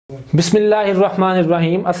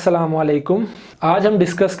बिस्मिल्लाहिर्रहमानिर्रहीम, अस्सलाम वालेकुम। आज हम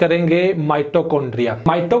डिस्कस करेंगे माइटोकॉन्ड्रिया।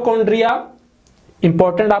 माइटोकॉन्ड्रिया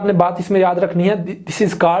इंपॉर्टेंट, आपने बात इसमें याद रखनी है। This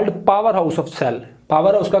is called power house of cell.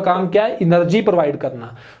 Power house का काम क्या है? एनर्जी प्रोवाइड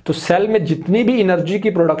करना। तो सेल में जितनी भी एनर्जी की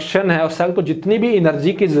प्रोडक्शन है और सेल को जितनी भी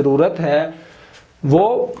एनर्जी की जरूरत है वो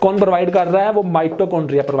कौन प्रोवाइड कर रहा है? वो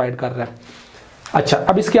माइटोकॉन्ड्रिया प्रोवाइड कर रहा है। अच्छा,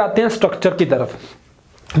 अब इसके आते हैं स्ट्रक्चर की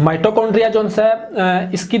तरफ। माइटोकॉन्ड्रिया जो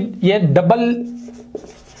है इसकी ये डबल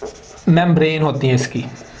मेम्ब्रेन होती है, इसकी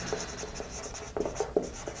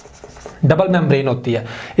डबल मेम्ब्रेन होती है।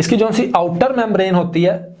 इसकी जो सी आउटर मेम्ब्रेन होती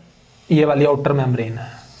है, ये वाली आउटर मेम्ब्रेन है,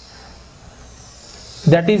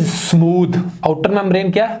 that is smooth. Outer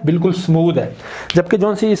membrane क्या है? बिल्कुल स्मूथ है। जबकि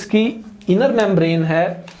जो सी इसकी इनर मेम्ब्रेन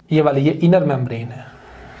है, ये वाली, ये इनर मेम्ब्रेन है।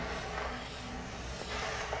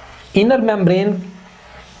 Inner membrane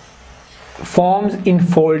forms in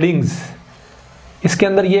foldings. इसके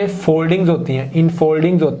अंदर ये फोल्डिंग्स होती हैं, इन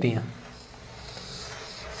फोल्डिंग्स होती हैं।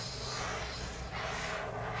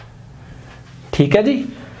 ठीक है जी।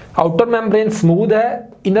 आउटर मेम्ब्रेन स्मूथ है,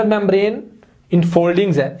 इनर मेम्ब्रेन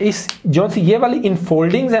इनफोल्डिंग्स है। इस जो सी ये वाली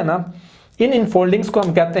इनफोल्डिंग्स है ना, इन इनफोल्डिंग्स को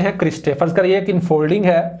हम कहते हैं क्रिस्टे। फर्ज करिए एक इनफोल्डिंग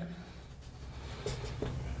है,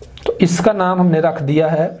 तो इसका नाम हमने रख दिया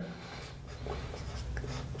है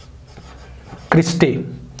क्रिस्टे।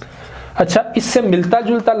 अच्छा, इससे मिलता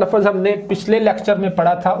जुलता लफ्ज हमने पिछले लेक्चर में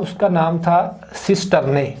पढ़ा था, उसका नाम था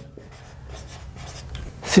सिस्टर्ने।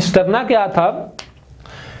 सिस्टर्ना क्या था?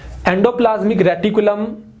 एंडोप्लाज्मिक रेटिकुलम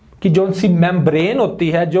की जो सी मेम्ब्रेन होती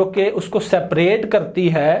है, जो कि उसको सेपरेट करती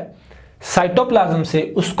है साइटोप्लाज्म से,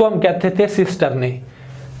 उसको हम कहते थे सिस्टर्ने।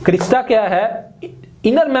 क्रिस्टा क्या है?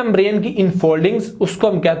 इनर मेम्ब्रेन की इनफोल्डिंग्स,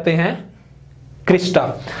 उसको हम कहते हैं क्रिस्टा।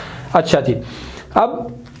 अच्छा जी,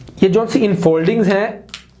 अब ये जो सी इनफोल्डिंग्स हैं,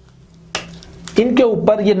 इनके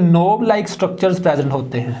ऊपर ये नोब लाइक स्ट्रक्चर्स प्रेजेंट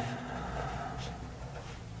होते हैं।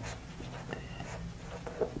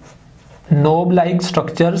 Knob like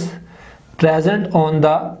structures present on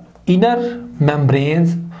the inner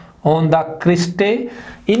membranes on the cristae.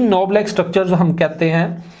 In knob like structures हम कहते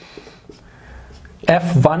हैं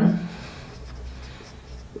F1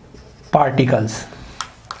 पार्टिकल्स।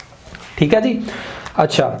 ठीक है जी।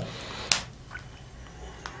 अच्छा,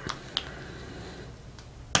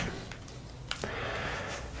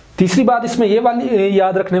 तीसरी बात इसमें ये वाली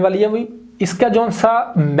याद रखने वाली है, वही इसका जो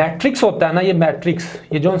सा मैट्रिक्स होता है ना, ये मैट्रिक्स,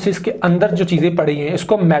 ये जो सी इसके अंदर जो चीजें पड़ी हैं,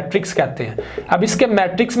 इसको मैट्रिक्स कहते हैं। अब इसके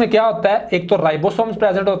मैट्रिक्स में क्या होता है? एक तो राइबोसोम्स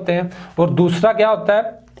प्रेजेंट होते हैं और दूसरा क्या होता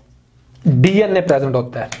है? डीएनए प्रेजेंट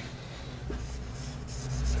होता है।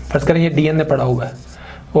 फर्ज करें ये डीएनए पड़ा हुआ है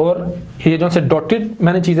और ये जो से डॉटेड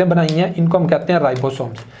मैंने चीजें बनाई हैं, इनको हम कहते हैं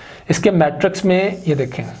राइबोसोम्स। इसके मैट्रिक्स में ये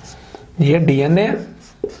देखें, ये डीएनए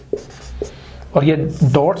और ये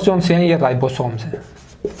डॉट्स जो से हैं, ये राइबोसोम्स हैं।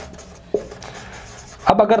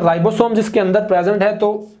 अब अगर राइबोसोम्स इसके अंदर प्रेजेंट है तो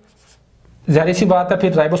जाहिर सी बात है,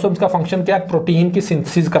 फिर राइबोसोम्स का फंक्शन क्या है? प्रोटीन की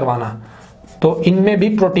सिंथेसिस करवाना। तो इनमें भी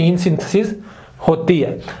प्रोटीन सिंथेसिस होती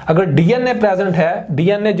है। अगर डीएनए प्रेजेंट है,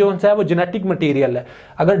 डीएनए जो है वो जेनेटिक मटेरियल है,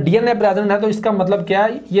 अगर डीएनए प्रेजेंट है तो इसका मतलब क्या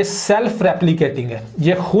है? ये सेल्फ रेप्लिकेटिंग है,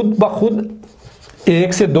 ये खुद ब खुद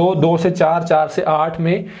 1 से 2, 2 से 4, 4 से 8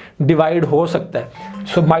 में डिवाइड हो सकता है।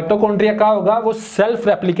 सो माइटोकॉन्ड्रिया का होगा वो सेल्फ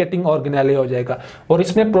रेप्लिकेटिंग ऑर्गेनेल हो जाएगा और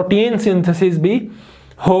इसमें प्रोटीन सिंथेसिस भी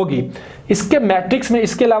होगी। इसके मैट्रिक्स में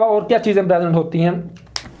इसके अलावा और क्या चीजें प्रेजेंट होती हैं?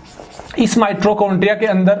 इस माइटोकॉन्ड्रिया के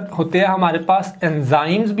अंदर होते हैं हमारे पास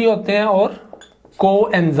एंजाइम्स भी होते हैं और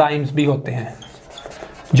को एंजाइम्स भी होते हैं।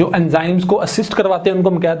 जो एंजाइम्स को असिस्ट करवाते हैं उनको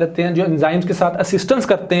हम कह देते हैं, जो एंजाइम्स के साथ असिस्टेंस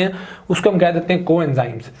करते हैं उसको हम कह देते हैं को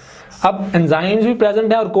एंजाइम्स। अब एंजाइम्स भी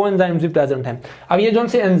प्रेजेंट है और को एंजाइम्स भी प्रेजेंट हैं। अब ये जो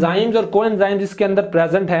से एंजाइम्स और को एंजाइम्स इसके अंदर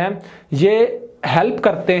प्रेजेंट हैं, ये हेल्प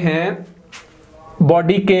करते हैं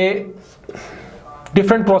बॉडी के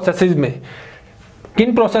डिफरेंट प्रोसेसेस में।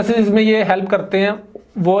 किन प्रोसेसेस में ये हेल्प करते हैं?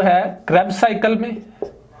 वो है क्रेब्स साइकिल में,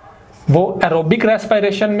 वो एरोबिक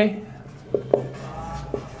रेस्पिरेशन में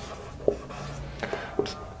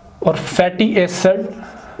और फैटी एसिड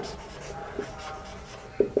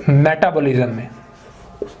मेटाबॉलिज्म में।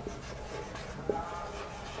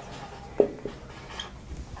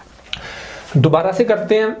 दोबारा से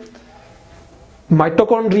करते हैं।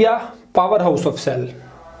 Mitochondria power house of cell.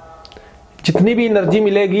 जितनी भी एनर्जी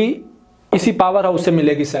मिलेगी इसी पावर हाउस से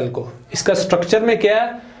मिलेगी सेल को। इसका स्ट्रक्चर में क्या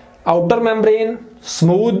है? Outer membrane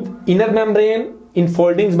smooth, inner membrane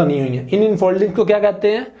infoldings बनी हुई हैं। इन इनफोल्डिंग्स को क्या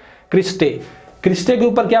कहते हैं? क्रिस्टे। क्रिस्टे के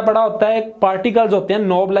ऊपर क्या पड़ा होता है? पार्टिकल्स होते हैं,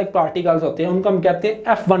 नोब लाइक पार्टिकल्स होते हैं, उनको हम कहते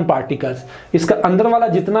हैं F1 पार्टिकल्स। इसका अंदर वाला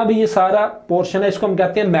जितना भी ये सारा पोर्शन है इसको हम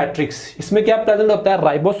कहते हैं मैट्रिक्स। इसमें क्या प्रेजेंट होता है?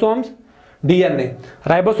 Ribosomes, DNA.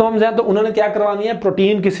 राइबोसोम्स हैं तो उन्होंने क्या करवानी है,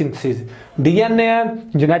 प्रोटीन की सिंथेसिस। डीएनए है,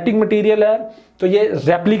 जेनेटिक मटेरियल है, तो ये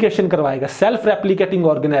रेप्लिकेशन करवाएगा, सेल्फ रेप्लिकेटिंग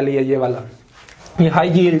ऑर्गेनेली है ये वाला, ये हाई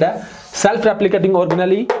यील्ड है, सेल्फ रेप्लिकेटिंग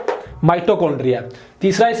ऑर्गेनेली माइटोकॉन्ड्रिया।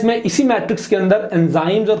 तीसरा, इसमें इसी मैट्रिक्स के अंदर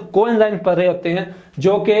एंजाइम्स और कोएंजाइम पड़े होते हैं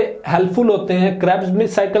जो कि हेल्पफुल होते हैं क्रेब्स में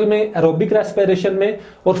साइकिल में, एरोबिक रेस्पिरेशन में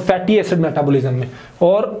और फैटी एसिड मेटाबॉलिज्म में।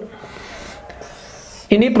 और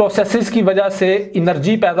इन्हीं प्रोसेसेस की वजह से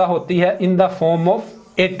एनर्जी पैदा होती है in the form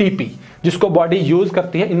of ATP, जिसको बॉडी यूज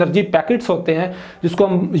करती है। एनर्जी पैकेट्स होते हैं जिसको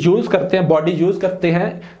हम यूज करते हैं, बॉडी यूज करते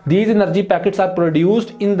हैं। These energy packets are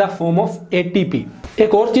produced in the form of ATP.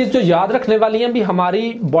 एक और चीज जो याद रखने वाली है भी,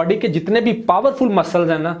 हमारी बॉडी के जितने भी पावरफुल मसल्स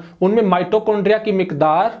हैं ना, उनमें माइटोकॉन्ड्रिया की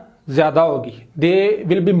मिकदार ज्यादा होगी, they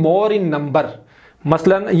will be more in number.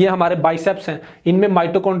 मसलन ये हमारे बाइसेप्स हैं, इनमें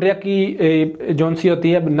माइटोकॉन्ड्रिया की जोन सी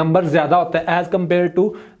होती है नंबर ज्यादा होता है as compare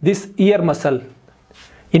to this ear muscle.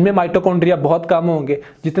 इनमें माइटोकॉन्ड्रिया बहुत कम होंगे।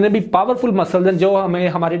 जितने भी पावरफुल मसल्स हैं जो हमें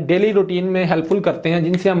हमारे डेली रूटीन में हेल्पफुल करते हैं,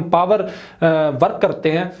 जिनसे हम पावर वर्क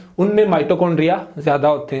करते हैं, उनमें माइटोकॉन्ड्रिया ज़्यादा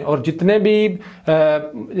होते हैं। और जितने भी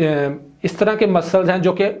इस तरह के मसल्स हैं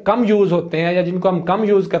जो कि कम यूज़ होते हैं या जिनको हम कम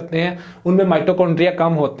यूज़ करते हैं, उनमें माइटोकॉन्ड्रिया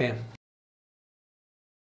कम होते हैं।